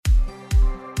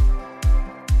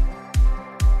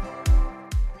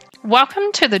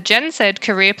Welcome to the Gen Z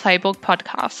Career Playbook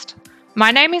podcast.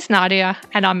 My name is Nadia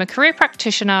and I'm a career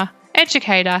practitioner,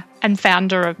 educator and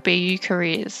founder of BU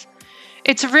Careers.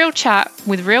 It's a real chat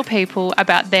with real people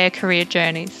about their career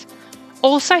journeys.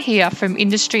 Also hear from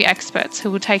industry experts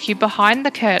who will take you behind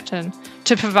the curtain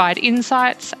to provide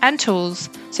insights and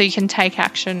tools so you can take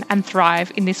action and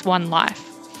thrive in this one life.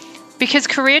 Because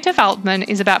career development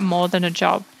is about more than a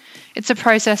job. It's a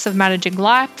process of managing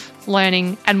life,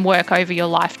 learning, and work over your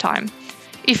lifetime.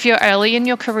 If you're early in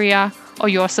your career or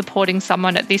you're supporting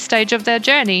someone at this stage of their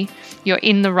journey, you're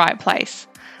in the right place.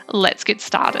 Let's get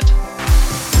started.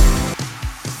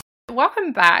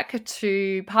 Welcome back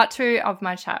to part 2 of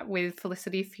my chat with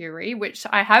Felicity Furey, which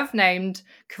I have named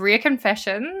Career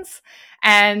Confessions.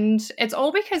 And it's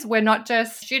all because we're not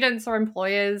just students or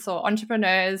employers or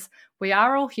entrepreneurs. We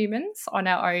are all humans on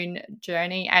our own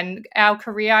journey, and our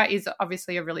career is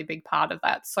obviously a really big part of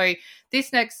that. So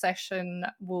this next session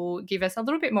will give us a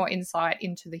little bit more insight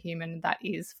into the human that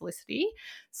is Felicity.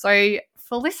 So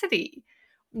Felicity,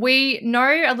 we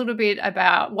know a little bit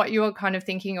about what you were kind of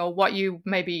thinking or what you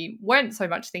maybe weren't so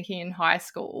much thinking in high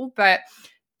school, but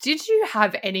did you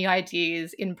have any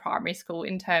ideas in primary school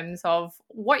in terms of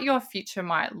what your future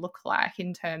might look like,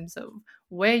 in terms of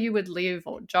where you would live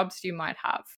or jobs you might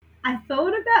have? I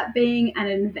thought about being an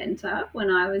inventor when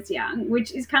I was young,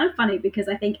 which is kind of funny because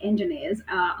I think engineers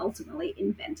are ultimately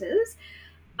inventors.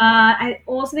 I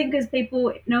also think because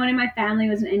no one in my family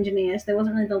was an engineer, so there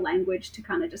wasn't really the language to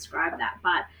kind of describe that.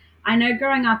 But I know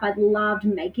growing up, I loved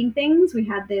making things. We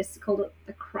had this called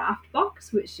the craft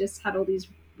box, which just had all these,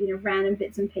 random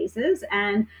bits and pieces.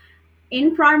 And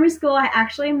in primary school, I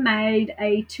actually made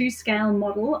a 2-scale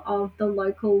model of the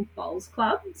local bowls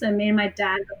club. So me and my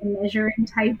dad got the measuring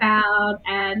tape out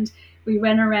and we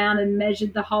went around and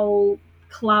measured the whole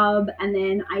club. And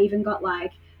then I even got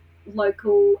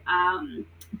local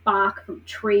bark from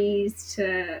trees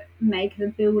to make the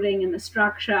building and the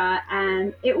structure.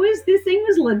 And this thing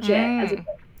was legit as a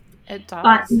It does.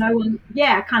 But no one,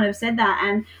 kind of said that.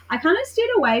 And I kind of steered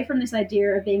away from this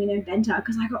idea of being an inventor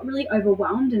because I got really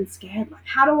overwhelmed and scared. Like,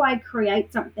 how do I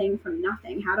create something from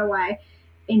nothing? How do I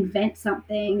invent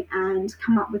something and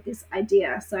come up with this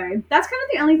idea? So that's kind of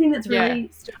the only thing that's really...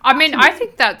 I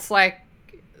think that's like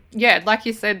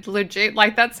you said, legit.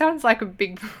 Like, that sounds like a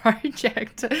big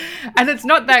project. And it's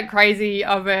not that crazy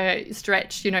of a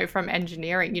stretch, from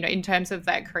engineering, in terms of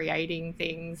that creating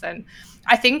things. And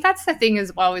I think that's the thing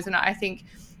as well, isn't it? I think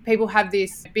people have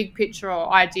this big picture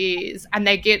or ideas and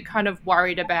they get kind of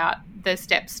worried about the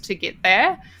steps to get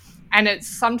there. And it's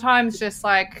sometimes just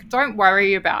like, don't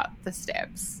worry about the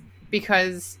steps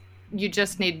because you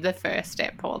just need the first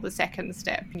step or the second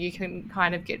step. You can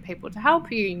kind of get people to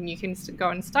help you and you can go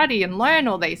and study and learn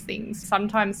all these things.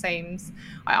 Sometimes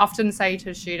I often say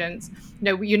to students,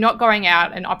 you're not going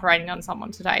out and operating on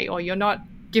someone today, or you're not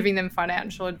giving them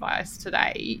financial advice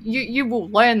today. You will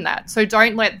learn that. So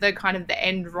don't let the kind of the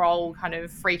end role kind of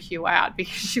freak you out,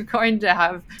 because you're going to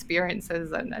have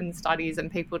experiences and studies and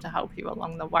people to help you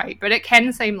along the way. But it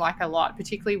can seem like a lot,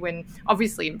 particularly when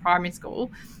obviously in primary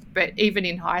school, but even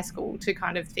in high school, to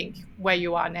kind of think where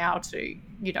you are now to,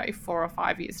 4 or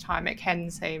 5 years' time, it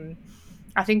can seem,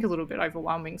 I think, a little bit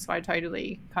overwhelming. So I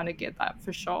totally kind of get that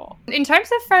for sure. In terms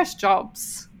of first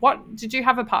jobs, what did you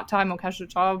have, a part-time or casual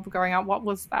job growing up? What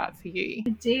was that for you? I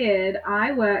did.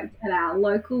 I worked at our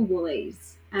local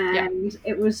Woolies and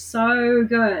It was so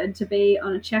good to be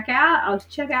on a checkout. I was a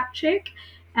checkout chick.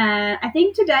 And I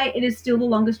think today it is still the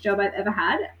longest job I've ever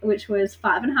had, which was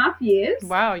 5.5 years.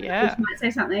 Wow, yeah. Which might say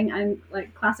something. I'm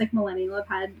like classic millennial. I've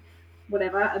had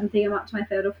whatever. I think I'm up to my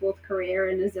 3rd or 4th career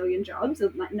in a zillion jobs,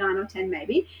 like 9 or 10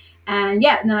 maybe. And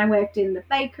and then I worked in the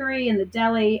bakery and the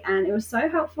deli, and it was so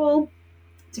helpful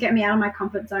to get me out of my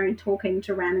comfort zone talking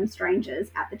to random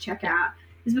strangers at the checkout.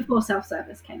 This was before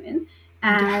self-service came in.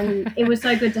 And it was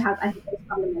so good to have, I think, those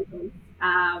fundamentals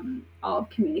of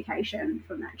communication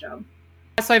from that job.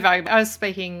 So valuable. I was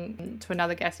speaking to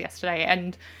another guest yesterday,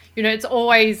 and it's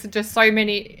always just so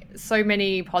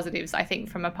many positives, I think,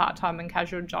 from a part-time and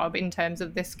casual job in terms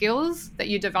of the skills that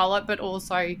you develop, but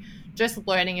also just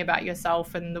learning about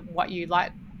yourself and what you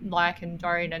like and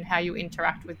don't, and how you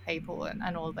interact with people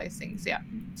and all of those things.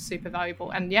 Super valuable.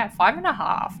 And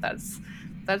 5.5,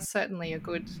 that's certainly a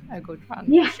good run.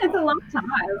 It's a long time.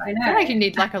 I know. I feel like you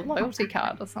need like a loyalty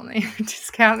card or something, a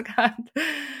discount card.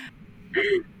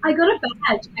 I got a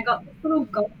badge. I got this little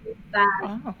gold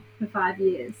badge for 5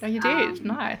 years. Oh, you did?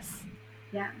 Nice.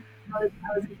 Yeah. I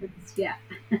was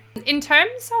In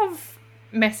terms of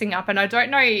messing up, and I don't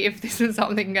know if this is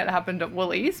something that happened at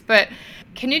Woolies, but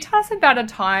can you tell us about a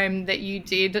time that you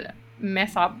did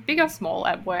mess up, big or small,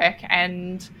 at work,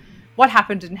 and what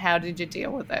happened and how did you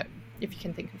deal with it, if you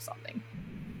can think of something?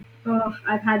 Oh,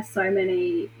 I've had so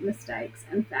many mistakes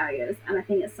and failures, and I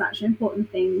think it's such an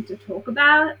important thing to talk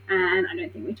about, and I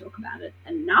don't think we talk about it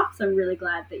enough, so I'm really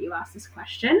glad that you asked this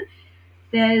question.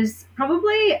 There's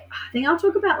probably, I think I'll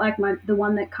talk about like the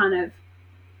one that kind of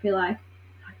feel like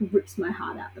rips my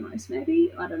heart out the most,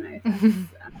 maybe. I don't know if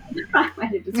that's the right way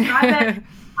to describe it.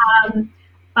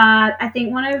 But I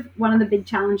think one of the big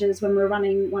challenges when we're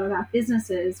running one of our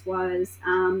businesses was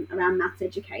around maths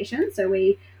education. So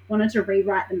we wanted to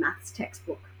rewrite the maths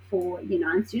textbook for Year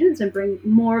 9 students and bring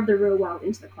more of the real world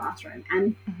into the classroom.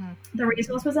 And the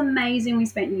resource was amazing. We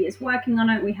spent years working on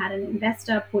it. We had an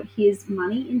investor put his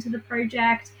money into the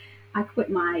project. I quit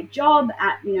my job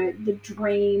at, the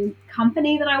dream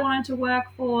company that I wanted to work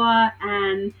for,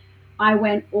 and I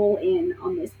went all in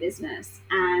on this business.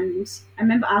 And I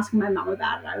remember asking my mum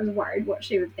about it. I was worried what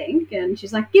she would think. And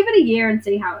she's like, give it a year and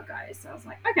see how it goes. So I was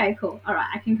like, okay, cool. All right,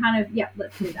 I can kind of,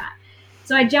 let's do that.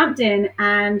 So I jumped in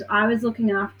and I was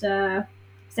looking after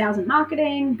sales and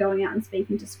marketing, going out and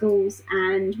speaking to schools.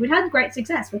 And we'd had great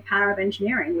success with Power of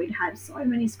Engineering. We'd had so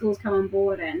many schools come on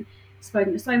board and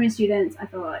spoken to so many students. I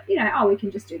thought, we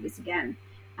can just do this again.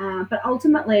 But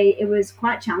ultimately, it was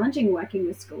quite challenging working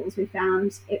with schools. We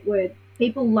found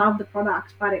people loved the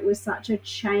product, but it was such a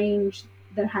change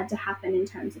that had to happen in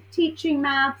terms of teaching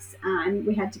maths, and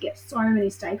we had to get so many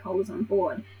stakeholders on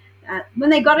board. When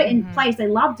they got it in place, they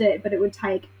loved it, but it would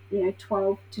take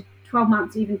 12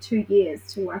 months, even 2 years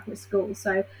to work with schools.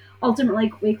 So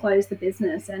ultimately, we closed the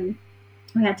business and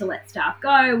we had to let staff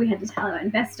go. We had to tell our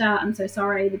investor, I'm so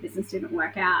sorry, the business didn't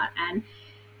work out. And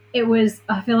it was,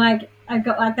 I feel like I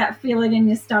got like that feeling in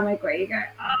your stomach where you go,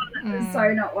 oh, that was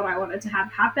so not what I wanted to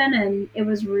have happen. And it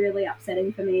was really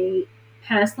upsetting for me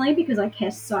personally because I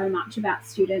care so much about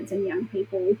students and young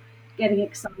people getting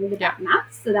excited about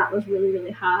maths. So that was really,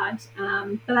 really hard.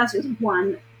 But that's just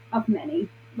one of many.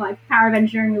 Like Power of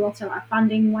Engineering, we lost our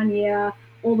funding 1 year.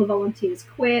 All the volunteers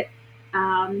quit.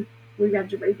 We had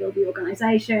to rebuild the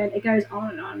organization. It goes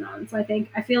on and on and on. So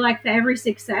I feel like for every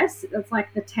success, that's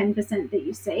like the 10% that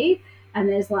you see, and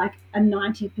there's like a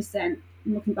 90%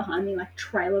 looking behind me, like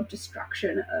trail of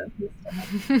destruction of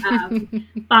mistakes.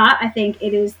 But I think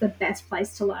it is the best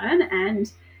place to learn,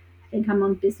 and I think I'm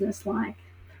on business like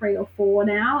 3 or 4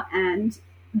 now, and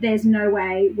there's no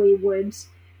way we would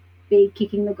be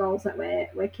kicking the goals that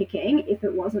we're kicking if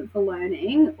it wasn't for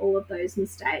learning all of those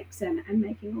mistakes and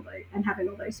making all those and having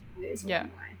all those failures along the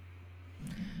way.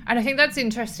 And I think that's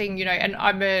interesting, and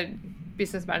I'm a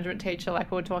business management teacher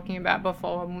like we were talking about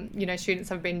before, and, students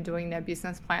have been doing their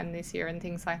business plan this year and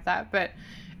things like that, but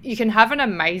you can have an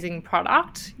amazing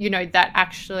product, that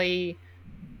actually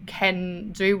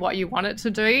can do what you want it to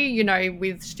do,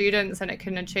 with students, and it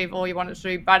can achieve all you want it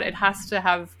to do, but it has to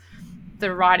have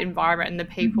the right environment and the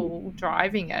people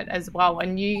driving it as well.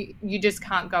 And you just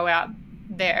can't go out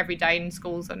there every day in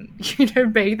schools and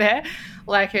be there.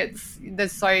 Like it's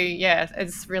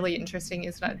really interesting,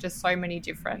 isn't it? Just so many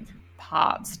different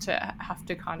parts to have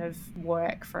to kind of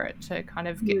work for it to kind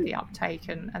of get the uptake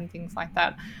and things like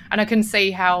that. And I can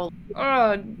see how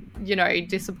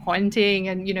disappointing,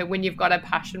 and when you've got a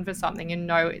passion for something and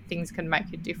things can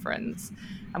make a difference,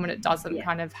 and when it doesn't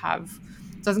kind of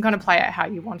play out how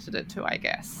you wanted it to, I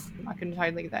guess. I can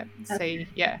totally see,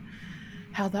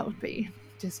 how that would be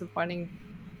disappointing.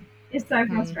 It's so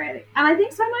frustrating. And I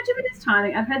think so much of it is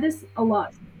timing. I've heard this a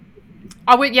lot.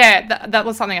 That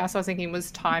was something else I was thinking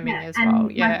was timing as well.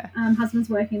 Yeah. My husband's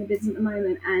working in the business at the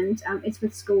moment, and it's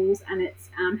with schools, and it's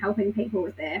helping people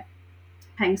with their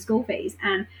paying school fees.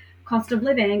 And cost of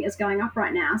living is going up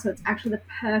right now, so it's actually the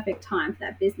perfect time for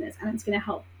that business, and it's going to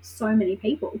help so many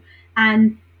people.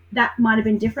 And that might have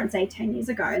been different, say, 10 years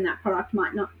ago, and that product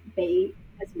might not be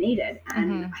as needed.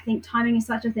 And I think timing is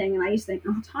such a thing. And I used to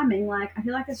think, timing, like, I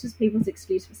feel like it's just people's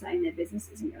excuse for saying their business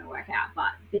isn't going to work out.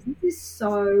 But business is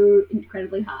so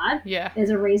incredibly hard. Yeah. There's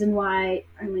a reason why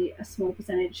only a small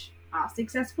percentage are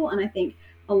successful. And I think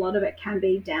a lot of it can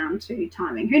be down to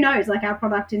timing. Who knows? Like, our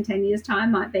product in 10 years'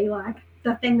 time might be like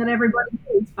the thing that everybody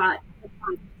needs, but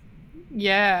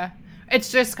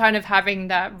it's just kind of having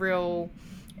that real,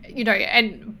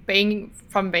 and being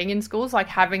in schools, like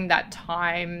having that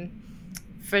time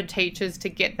for teachers to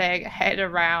get their head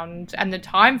around, and the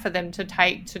time for them to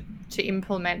take to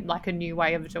implement like a new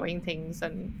way of doing things,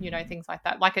 and things like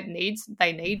that. Like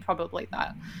they need probably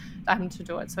that to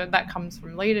do it. So that comes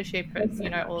from leadership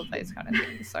and all of those kind of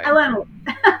things. So I learn a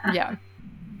lot.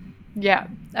 yeah,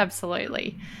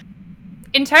 absolutely.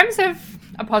 In terms of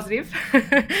a positive,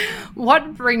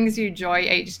 what brings you joy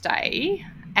each day?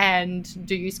 And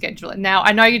do you schedule it? Now,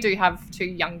 I know you do have 2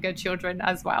 younger children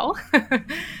as well.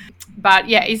 But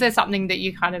yeah, is there something that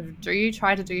you kind of do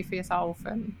try to do for yourself,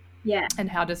 and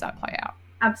how does that play out?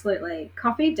 Absolutely.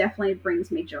 Coffee definitely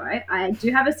brings me joy. I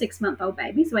do have a 6-month-old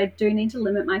baby, so I do need to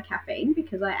limit my caffeine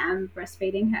because I am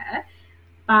breastfeeding her.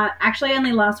 But actually,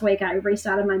 only last week I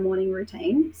restarted my morning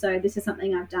routine. So this is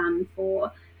something I've done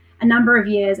for a number of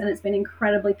years, and it's been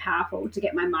incredibly powerful to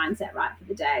get my mindset right for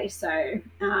the day. So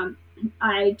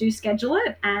I do schedule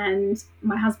it, and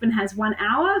my husband has 1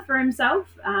 hour for himself.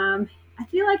 I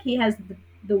feel like he has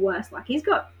the worst luck. He's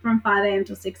got from 5 a.m.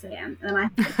 till 6 a.m. and I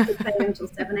have 6 a.m. till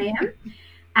 7 a.m.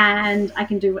 and I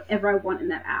can do whatever I want in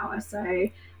that hour. So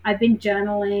I've been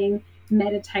journaling,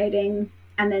 meditating,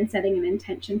 and then setting an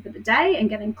intention for the day and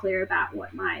getting clear about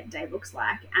what my day looks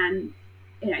like. And,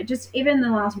 just even the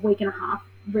last week and a half,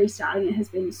 restarting it has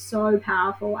been so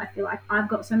powerful. I feel like I've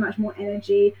got so much more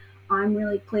energy. I'm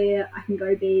really clear. I can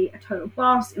go be a total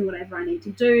boss in whatever I need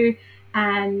to do.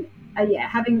 And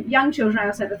having young children, I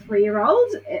also have a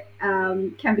 3-year-old, it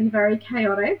can be very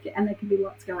chaotic and there can be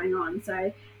lots going on.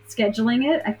 So scheduling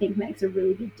it, I think, makes a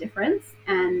really big difference.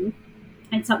 And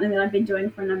it's something that I've been doing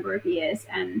for a number of years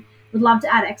and would love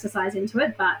to add exercise into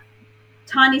it. But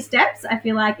tiny steps, I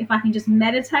feel like if I can just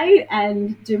meditate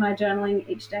and do my journaling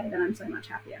each day, then I'm so much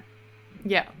happier.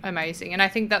 Yeah, amazing. And I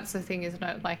think that's the thing, isn't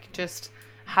it? Like just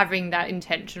having that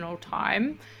intentional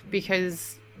time,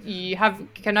 because you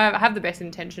can have the best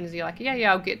intentions. You're like,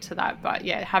 yeah, I'll get to that. But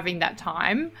yeah, having that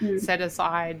time set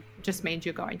aside just means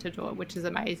you're going to do it, which is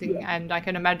amazing. Yeah. And I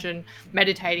can imagine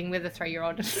meditating with a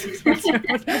 3-year-old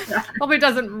probably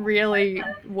doesn't really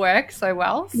work so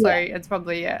well. So it's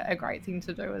probably a great thing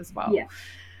to do as well. Yeah.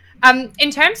 In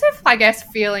terms of, I guess,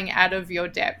 feeling out of your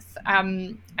depth,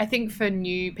 I think for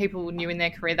people new in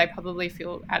their career, they probably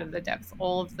feel out of their depth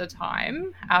all of the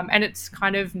time. And it's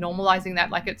kind of normalizing that,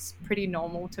 like it's pretty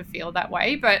normal to feel that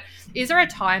way. But is there a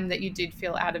time that you did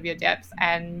feel out of your depth,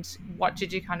 and what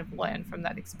did you kind of learn from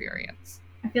that experience?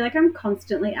 I feel like I'm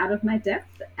constantly out of my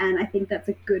depth, and I think that's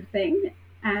a good thing.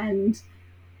 And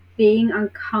being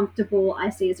uncomfortable, I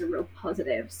see as a real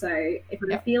positive. So if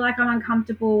I feel like I'm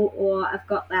uncomfortable or I've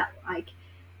got that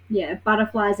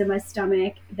butterflies in my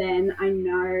stomach, then I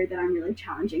know that I'm really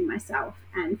challenging myself.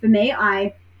 And for me,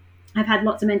 I've had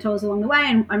lots of mentors along the way.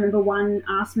 And I remember one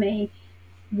asked me,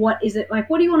 what is it like?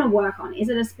 What do you want to work on? Is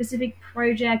it a specific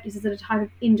project? Is it a type of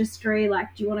industry?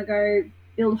 Like, do you want to go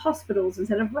build hospitals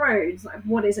instead of roads? Like,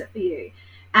 what is it for you?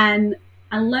 And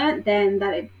I learned then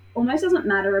that it almost doesn't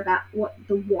matter about what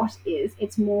the what is.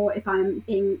 It's more if I'm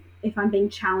being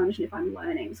challenged and if I'm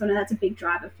learning. So I know that's a big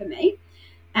driver for me.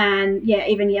 And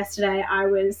even yesterday I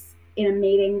was in a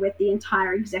meeting with the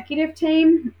entire executive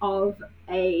team of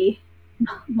a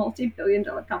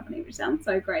multi-billion-dollar company, which sounds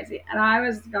so crazy. And I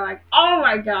was going, oh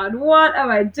my God, what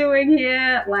am I doing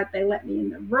here? Like, they let me in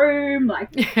the room, like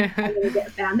I'm going to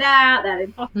get found out, that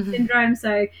imposter syndrome.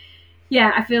 So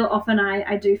I feel often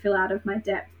I do feel out of my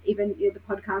depth. Even the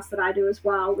podcast that I do as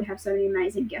well, we have so many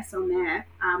amazing guests on there.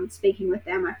 Speaking with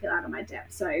them, I feel out of my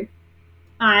depth. So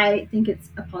I think it's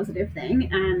a positive thing.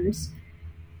 And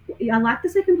I like the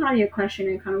second part of your question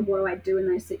and kind of what do I do in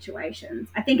those situations.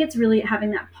 I think it's really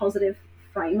having that positive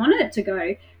frame on it to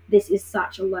go, this is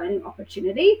such a learning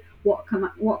opportunity. What can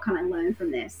I learn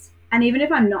from this? And even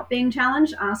if I'm not being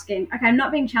challenged, asking, okay, I'm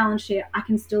not being challenged here, I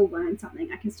can still learn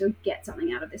something. I can still get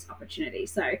something out of this opportunity.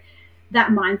 So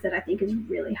that mindset, I think, has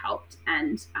really helped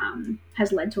and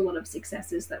has led to a lot of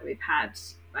successes that we've had,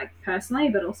 like personally,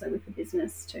 but also with the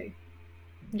business too.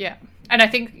 Yeah. And I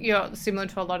think you're similar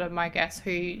to a lot of my guests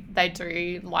who they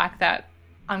do like that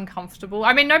uncomfortable.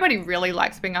 I mean, nobody really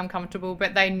likes being uncomfortable,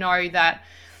 but they know that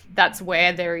that's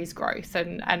where there is growth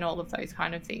and all of those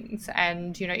kind of things.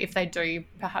 And, if they do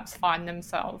perhaps find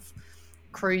themselves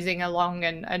cruising along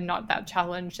and not that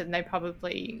challenged, and they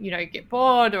probably, get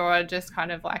bored or just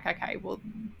kind of like, okay, well,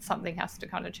 something has to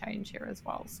kind of change here as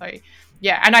well. So,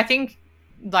 and I think,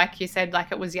 like you said,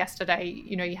 like it was yesterday,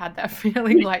 you had that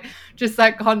feeling, like just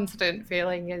that constant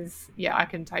feeling is, I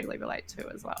can totally relate to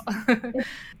as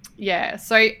well.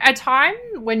 So a time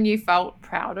when you felt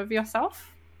proud of yourself?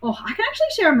 Oh, I can actually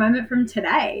share a moment from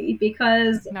today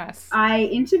because I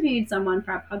interviewed someone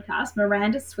for our podcast,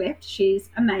 Miranda Swift.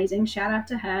 She's amazing. Shout out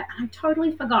to her. And I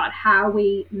totally forgot how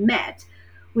we met.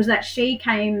 Was that she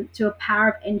came to a Power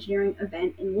of Engineering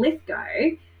event in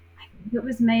Lithgow. It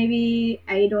was maybe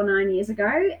 8 or 9 years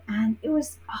ago, and it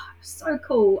was so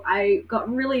cool. I felt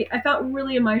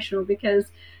really emotional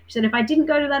because she said if I didn't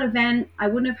go to that event, I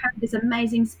wouldn't have had this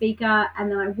amazing speaker,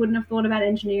 and then I wouldn't have thought about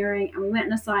engineering. And we went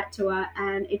on a site tour,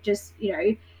 and it just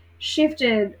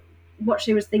shifted what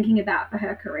she was thinking about for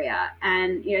her career.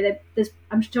 And, you know, there's,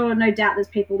 I'm sure, no doubt there's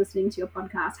people listening to your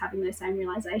podcast having those same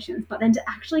realizations, but then to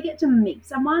actually get to meet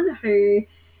someone who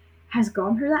has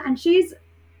gone through that, and she's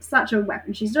such a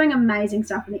weapon. She's doing amazing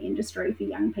stuff in the industry for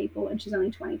young people, and she's only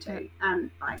 22.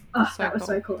 And like, oh, that was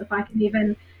so cool. If I could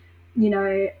even, you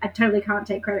know, I totally can't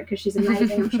take credit because she's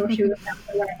amazing. I'm sure she would have found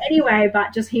her way anyway,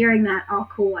 but just hearing that, oh,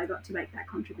 cool, I got to make that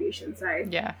contribution. So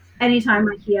yeah, anytime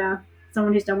I hear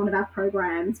someone who's done one of our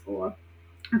programs, or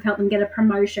I've helped them get a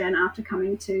promotion after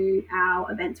coming to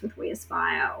our events with We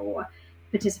Aspire, or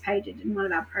participated in one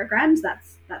of our programs,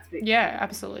 that's big. Yeah,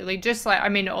 absolutely. Just like, I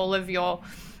mean, all of your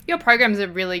programs are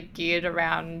really geared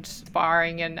around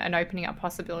inspiring and opening up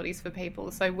possibilities for people.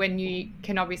 So when you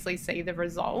can obviously see the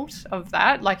result of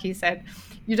that, like you said,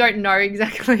 you don't know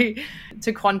exactly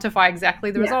to quantify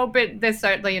exactly the result, but there's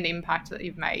certainly an impact that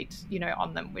you've made, you know,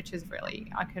 on them, which is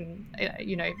really,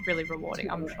 you know, really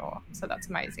rewarding, I'm sure. So that's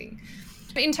amazing.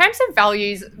 In terms of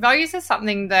values is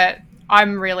something that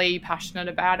I'm really passionate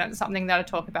about, and it's something that I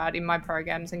talk about in my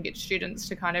programs and get students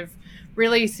to kind of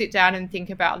really sit down and think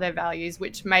about their values,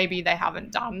 which maybe they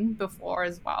haven't done before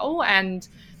as well. And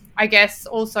I guess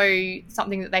also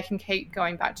something that they can keep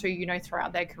going back to, you know,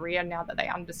 throughout their career now that they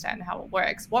understand how it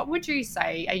works. What would you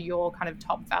say are your kind of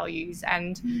top values,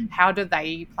 and how do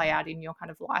they play out in your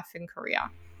kind of life and career?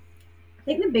 I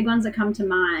think the big ones that come to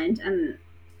mind, and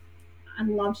I'd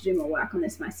love to do more work on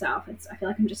this myself. I feel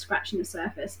like I'm just scratching the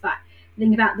surface, but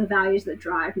think about the values that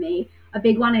drive me. A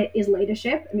big one is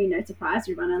leadership. I mean, no surprise,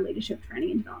 we run a leadership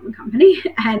training and development company,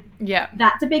 and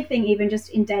that's a big thing, even just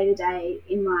in day-to-day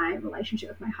in my relationship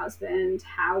with my husband,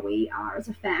 how we are as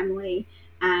a family.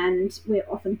 And we're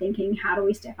often thinking, how do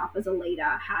we step up as a leader?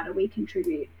 How do we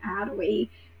contribute? How do we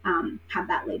have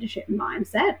that leadership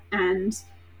mindset? And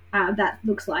that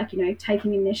looks like, you know,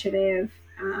 taking initiative,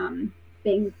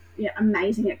 being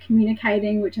amazing at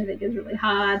communicating, which I think is really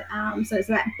hard. So it's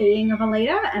that being of a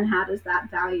leader, and how does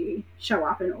that value show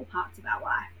up in all parts of our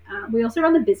life? We also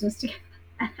run the business together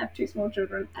and have 2 small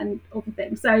children and all the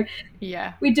things. So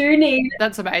we do need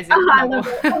that's amazing. A high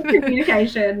level of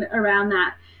communication around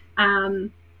that.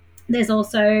 There's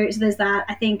that.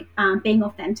 I think being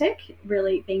authentic,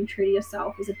 really being true to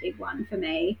yourself, is a big one for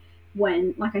me.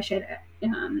 When, like I shared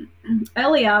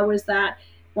earlier, was that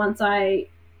once I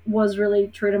was really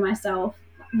true to myself,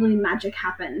 really magic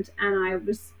happened, and I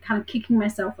was kind of kicking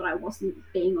myself that I wasn't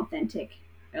being authentic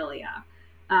earlier.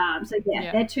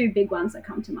 They're 2 big ones that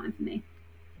come to mind for me.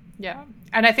 Yeah,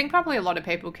 and I think probably a lot of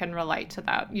people can relate to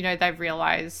that. You know, they've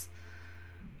realized,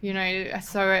 you know,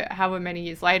 so however many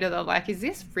years later, they're like, is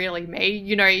this really me?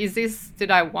 You know,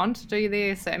 did I want to do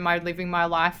this? Am I living my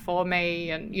life for me?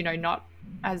 And, you know, not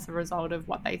as a result of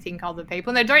what they think other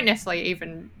people. And they don't necessarily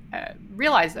even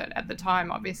realize it at the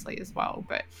time, obviously, as well.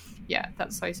 But yeah,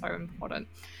 that's so important.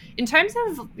 In terms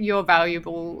of your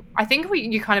valuable, I think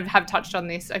you kind of have touched on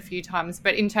this a few times,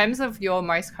 but in terms of your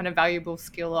most kind of valuable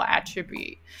skill or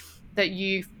attribute that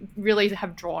you really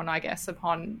have drawn, I guess,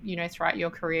 upon, you know, throughout your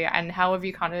career, and how have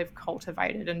you kind of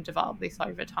cultivated and developed this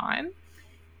over time?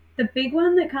 The big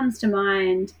one that comes to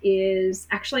mind is,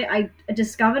 actually, I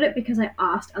discovered it because I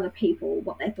asked other people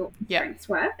what they thought strengths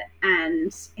were.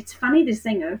 And it's funny, this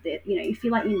thing of that, you know, you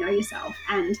feel like you know yourself.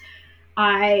 And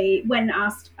I went and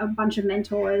asked a bunch of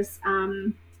mentors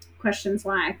questions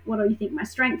like, what do you think my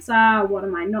strengths are? What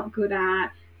am I not good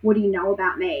at? What do you know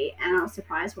about me? And I was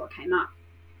surprised what came up.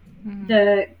 Mm-hmm.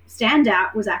 The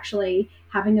standout was actually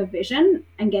having a vision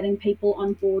and getting people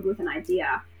on board with an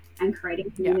idea and creating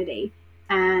community.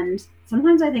 And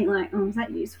sometimes I think, like, oh, is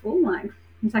that useful? Like,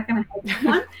 is that going to help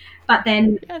someone? But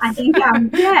then I think,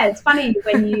 it's funny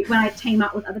when I team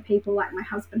up with other people. Like my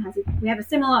husband we have a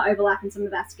similar overlap in some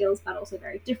of our skills, but also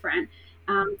very different.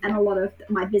 And a lot of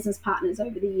my business partners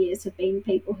over the years have been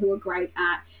people who are great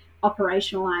at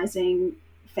operationalizing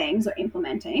things or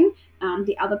implementing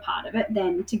the other part of it.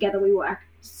 Then together we work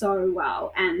so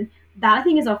well. And that, I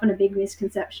think, is often a big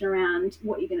misconception around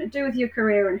what you're going to do with your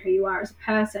career and who you are as a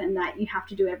person, that you have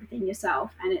to do everything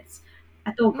yourself. And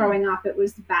I thought growing up it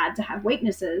was bad to have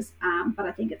weaknesses, but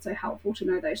I think it's so helpful to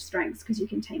know those strengths because you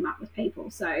can team up with people.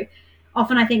 So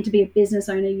often I think to be a business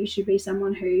owner, you should be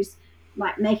someone who's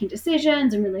like making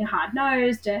decisions and really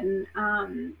hard-nosed and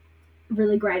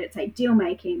really great at, say, deal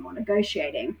making or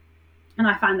negotiating. And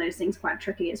I find those things quite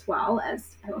tricky, as well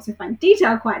as I also find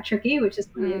detail quite tricky, which is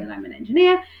funny that I'm an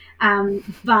engineer.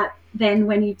 But then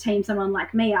when you team someone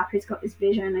like me up who's got this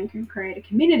vision and can create a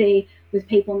community with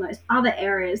people in those other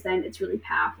areas, then it's really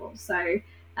powerful. So,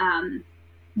 and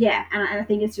I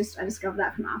think it's just, I discovered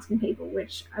that from asking people,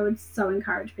 which I would so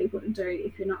encourage people to do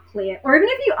if you're not clear, or even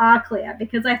if you are clear,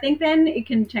 because I think then it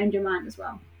can change your mind as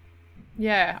well.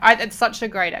 Yeah, it's such a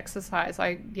great exercise.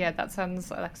 Yeah, that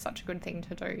sounds like such a good thing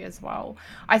to do as well.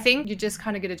 I think you just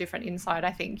kind of get a different insight.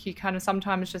 I think you kind of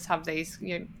sometimes just have these,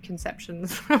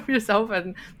 conceptions of yourself,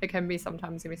 and there can be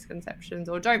sometimes misconceptions,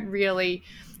 or don't really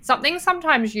something.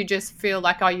 Sometimes you just feel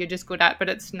like, oh, you're just good at, but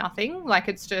it's nothing. Like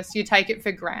it's just you take it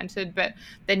for granted, but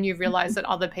then you realize that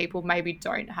other people maybe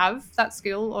don't have that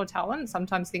skill or talent.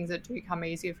 Sometimes things that do come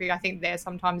easier for you. I think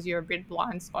sometimes you're a bit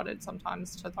blind spotted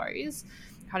sometimes to those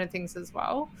kind of things as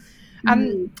well.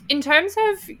 In terms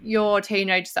of your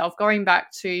teenage self, going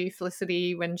back to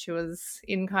Felicity when she was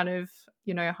in kind of,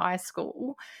 high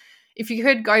school, if you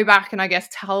could go back and I guess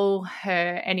tell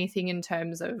her anything in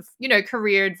terms of,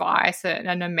 career advice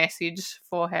and a message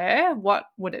for her, what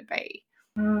would it be?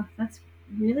 Oh, that's a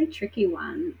really tricky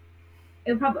one.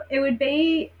 It would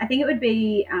be, I think it would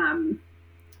be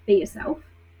be yourself,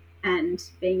 and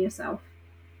being yourself.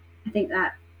 I think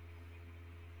that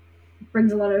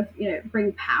brings a lot of,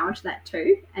 bring power to that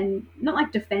too, and not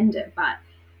like defend it, but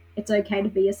it's okay to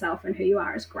be yourself, and who you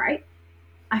are is great.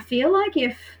 I feel like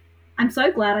if I'm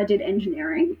so glad I did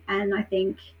engineering, and I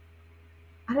don't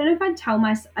know if I'd tell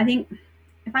myself, I think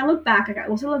if I look back, I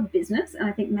also love business, and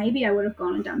I think maybe I would have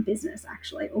gone and done business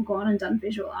actually, or gone and done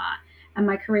visual art, and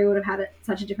my career would have had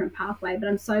such a different pathway. But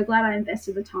I'm so glad I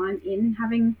invested the time in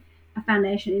having a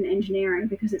foundation in engineering,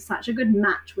 because it's such a good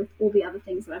match with all the other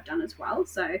things that I've done as well.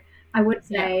 So I would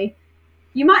say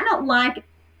you might not like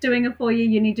doing a 4-year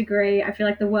uni degree. I feel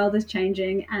like the world is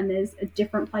changing, and there's a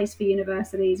different place for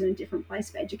universities and a different place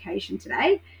for education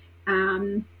today.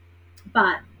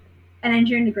 But an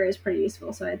engineering degree is pretty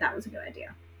useful, so that was a good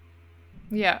idea.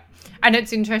 Yeah. And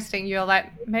it's interesting, you're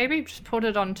like, maybe just put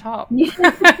it on top.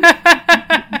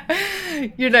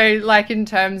 Like in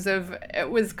terms of it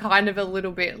was kind of a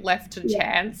little bit left to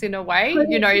chance in a way,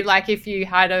 like if you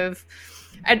had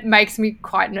it makes me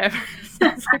quite nervous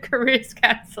as a careers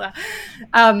counselor,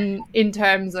 in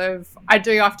terms of, I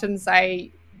do often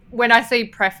say, when I see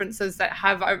preferences that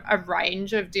have a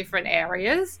range of different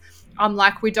areas, I'm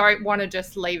like, we don't want to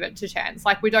just leave it to chance.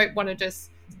 Like we don't want to just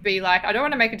be like, I don't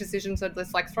want to make a decision, so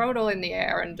let's like throw it all in the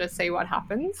air and just see what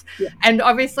happens. And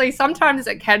obviously sometimes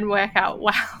it can work out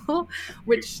well,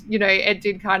 which it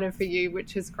did kind of for you,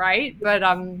 which is great. But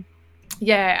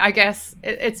I guess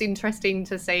it's interesting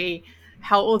to see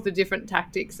how all the different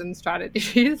tactics and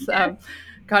strategies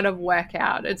kind of work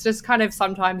out. It's just kind of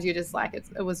sometimes you just like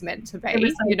it was meant to be.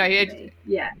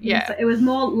 It was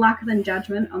more luck than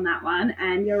judgment on that one.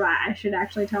 And you're right, I should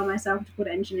actually tell myself to put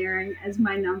engineering as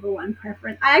my number one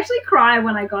preference. I actually cry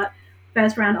when I got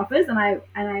first round offers and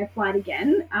I applied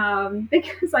again,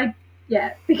 because I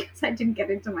didn't get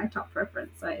into my top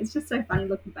preference. So it's just so funny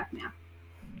looking back now.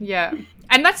 Yeah,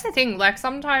 and that's the thing. Like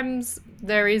sometimes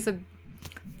there is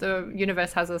the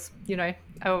universe has us,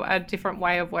 a different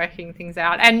way of working things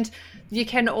out, and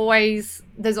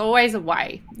there's always a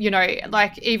way,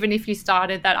 like even if you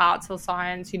started that arts or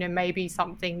science, maybe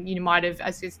something you might have,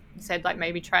 as you said, like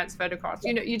maybe transferred across,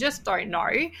 you just don't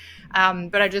know.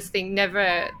 But I just think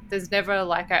there's never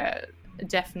like a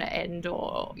definite end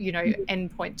or,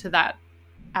 end point to that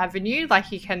avenue.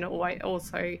 Like you can always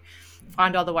also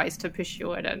find other ways to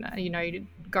pursue it, and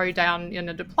go down in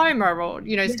a diploma, or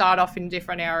start off in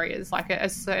different areas. Like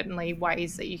there's certainly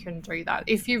ways that you can do that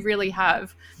if you really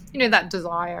have that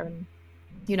desire and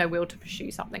will to pursue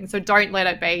something. So don't let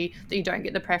it be that you don't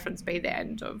get the preference be the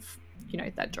end of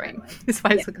that dream. Is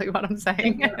basically what I'm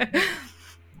saying.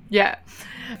 Yeah.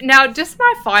 Now, just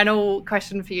my final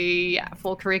question for you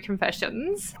for Career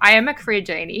Confessions. I am a career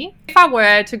genie. If I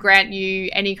were to grant you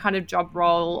any kind of job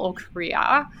role or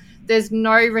career, there's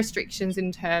no restrictions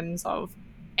in terms of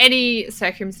any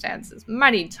circumstances,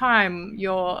 money, time,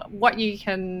 your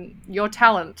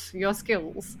talent, your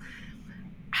skills.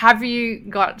 Have you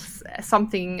got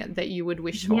something that you would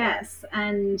wish for? Yes,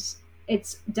 and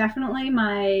it's definitely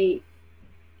my,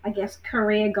 I guess,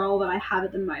 career goal that I have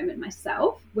at the moment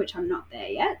myself, which I'm not there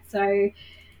yet. So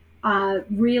I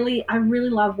really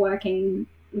love working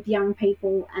with young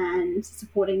people and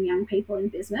supporting young people in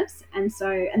business. And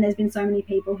there's been so many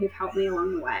people who've helped me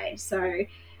along the way. So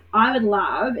I would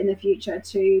love in the future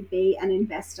to be an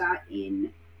investor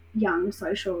in young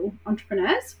social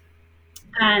entrepreneurs.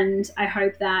 And I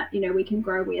hope that, we can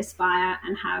grow, we aspire,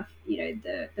 and have,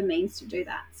 the means to do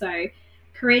that. So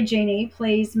Career Genie,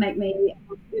 please make me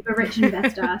a rich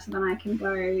investor so that I can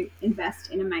go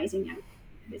invest in amazing young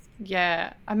business.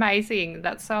 Yeah, amazing.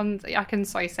 That sounds, I can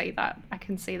so see that. I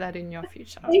can see that in your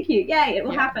future. Thank you. Yay, it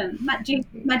will happen.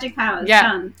 Magic powers.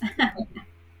 Done.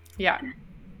 Yeah.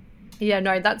 Yeah,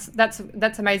 no, that's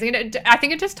amazing. And I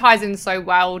think it just ties in so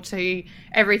well to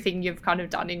everything you've kind of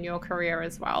done in your career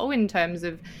as well, in terms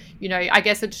of, I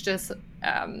guess it's just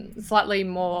slightly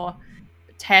more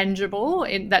tangible,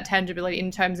 in that tangibility in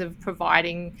terms of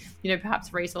providing,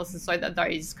 perhaps resources so that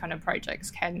those kind of projects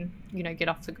can, get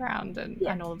off the ground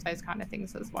and all of those kind of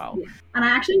things as well. Yeah. And I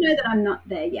actually know that I'm not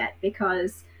there yet,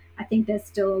 because I think there's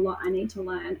still a lot I need to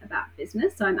learn about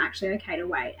business. So I'm actually okay to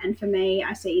wait. And for me,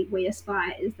 I see We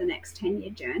Aspire is the next 10-year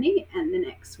journey, and the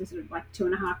next, we're sort of like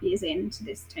 2.5 years into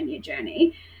this 10-year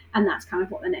journey. And that's kind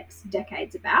of what the next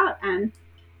decade's about. And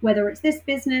whether it's this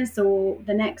business or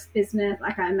the next business,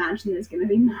 like I imagine there's going to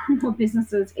be more and more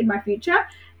businesses in my future,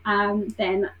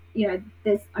 then,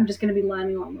 I'm just going to be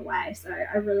learning along the way. So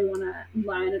I really want to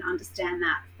learn and understand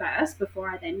that first before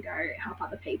I then go help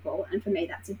other people. And for me,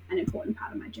 that's an important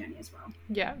part of my journey as well.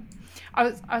 Yeah. I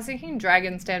was thinking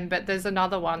Dragon's Den, but there's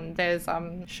another one. There's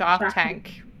Shark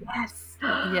Tank. Yes.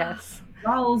 Yes.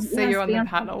 Roles. So you're on the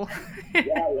panel.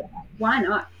 Yeah. Why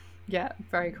not? Yeah,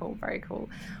 very cool, very cool.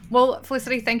 Well,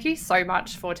 Felicity, thank you so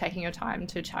much for taking your time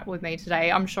to chat with me today.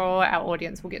 I'm sure our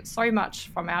audience will get so much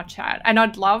from our chat, and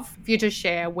I'd love for you to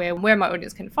share where my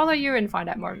audience can follow you and find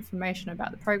out more information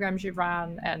about the programs you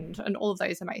run and all of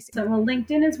those amazing. So,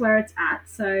 LinkedIn is where it's at.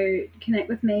 So connect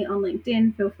with me on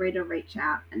LinkedIn. Feel free to reach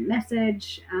out and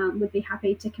message. Would be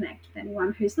happy to connect with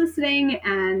anyone who's listening.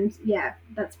 And yeah,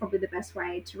 that's probably the best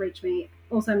way to reach me.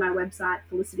 Also, my website,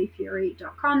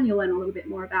 felicityfurey.com. You'll learn a little bit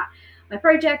more about my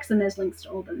projects, and there's links to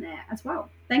all of them there as well.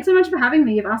 Thanks so much for having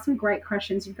me. You've asked some great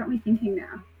questions. You've got me thinking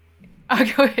now. Oh,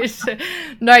 good.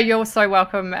 No, you're so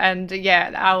welcome. And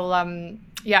yeah,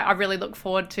 I really look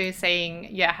forward to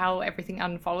seeing, how everything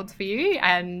unfolds for you,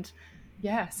 and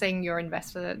seeing your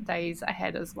investor days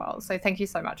ahead as well. So thank you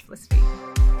so much, Felicity.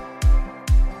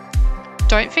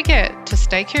 Don't forget to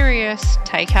stay curious,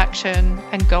 take action,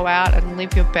 and go out and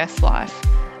live your best life.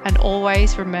 And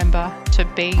always remember to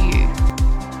be you.